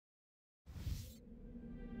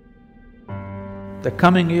The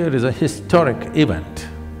coming year is a historic event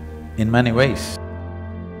in many ways.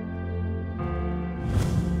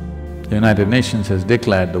 The United Nations has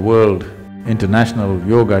declared the World International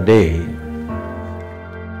Yoga Day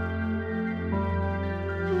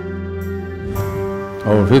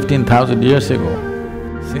over 15,000 years ago.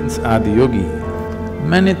 Since Adi Yogi,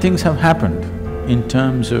 many things have happened in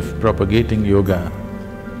terms of propagating yoga,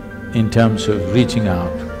 in terms of reaching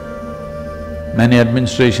out. Many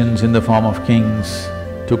administrations in the form of kings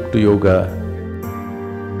took to yoga.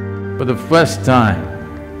 For the first time,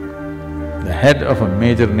 the head of a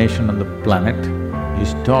major nation on the planet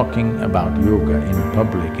is talking about yoga in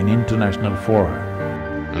public, in international fora.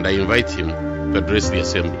 And I invite him to address the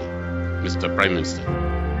assembly, Mr. Prime Minister.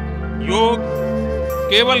 योग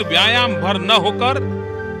केवल व्यायाम भर न होकर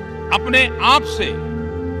अपने आप से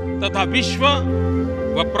तथा विश्व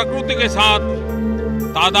व प्रकृति के साथ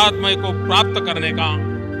तादात्म्य को प्राप्त करने का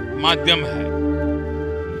माध्यम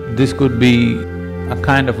है। This could be a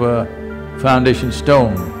kind of a foundation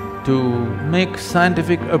stone to make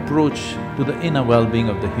scientific approach to the inner well-being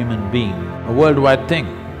of the human being, a worldwide thing.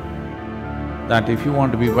 That if you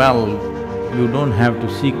want to be well, you don't have to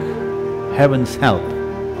seek heaven's help,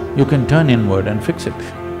 you can turn inward and fix it.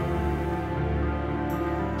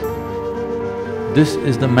 This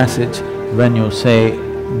is the message when you say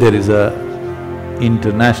there is a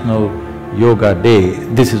International Yoga Day,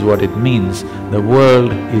 this is what it means. The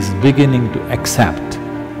world is beginning to accept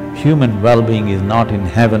human well-being is not in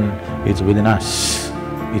heaven, it's within us.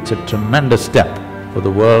 It's a tremendous step for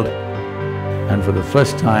the world, and for the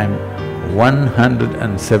first time,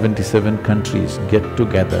 177 countries get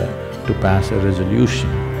together to pass a resolution.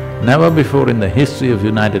 Never before in the history of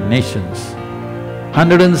United Nations,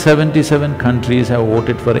 177 countries have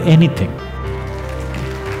voted for anything.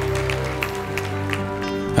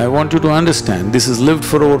 I want you to understand, this has lived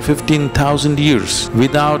for over 15,000 years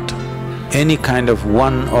without any kind of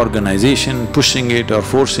one organization pushing it or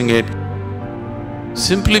forcing it,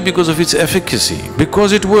 simply because of its efficacy,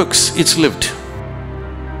 because it works, it's lived.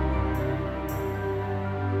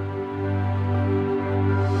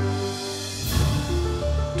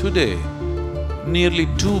 Today, nearly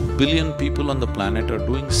 2 billion people on the planet are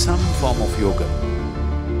doing some form of yoga.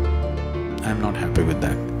 I'm not happy with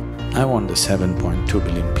that. I want the 7.2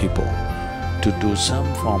 billion people to do some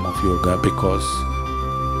form of yoga because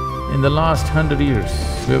in the last 100 years,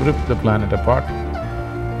 we have ripped the planet apart,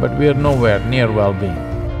 but we are nowhere near well-being.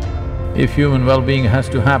 If human well-being has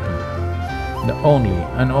to happen, the only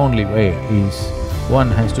and only way is one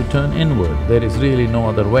has to turn inward, there is really no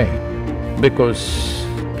other way. Because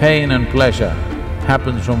pain and pleasure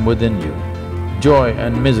happens from within you, joy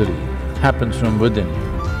and misery happens from within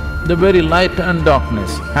you. The very light and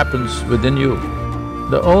darkness happens within you.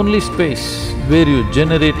 The only space where you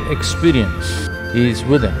generate experience is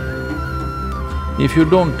within. If you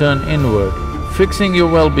don't turn inward, fixing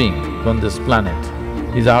your well-being on this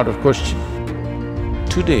planet is out of question.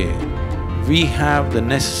 Today, we have the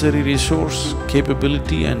necessary resource,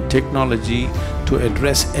 capability and technology to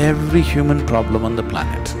address every human problem on the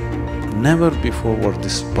planet. Never before was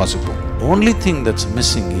this possible. Only thing that's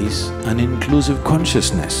missing is an inclusive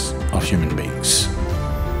consciousness of human beings.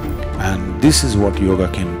 And this is what yoga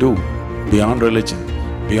can do, beyond religion,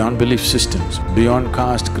 beyond belief systems, beyond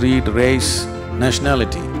caste, creed, race,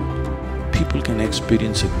 nationality. People can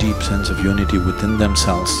experience a deep sense of unity within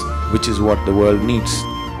themselves, which is what the world needs.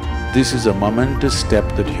 This is a momentous step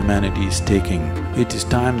that humanity is taking. It is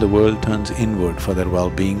time the world turns inward for their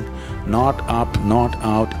well-being, not up, not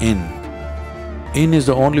out, in. In is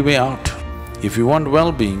the only way out. If you want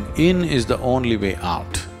well-being, in is the only way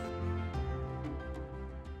out.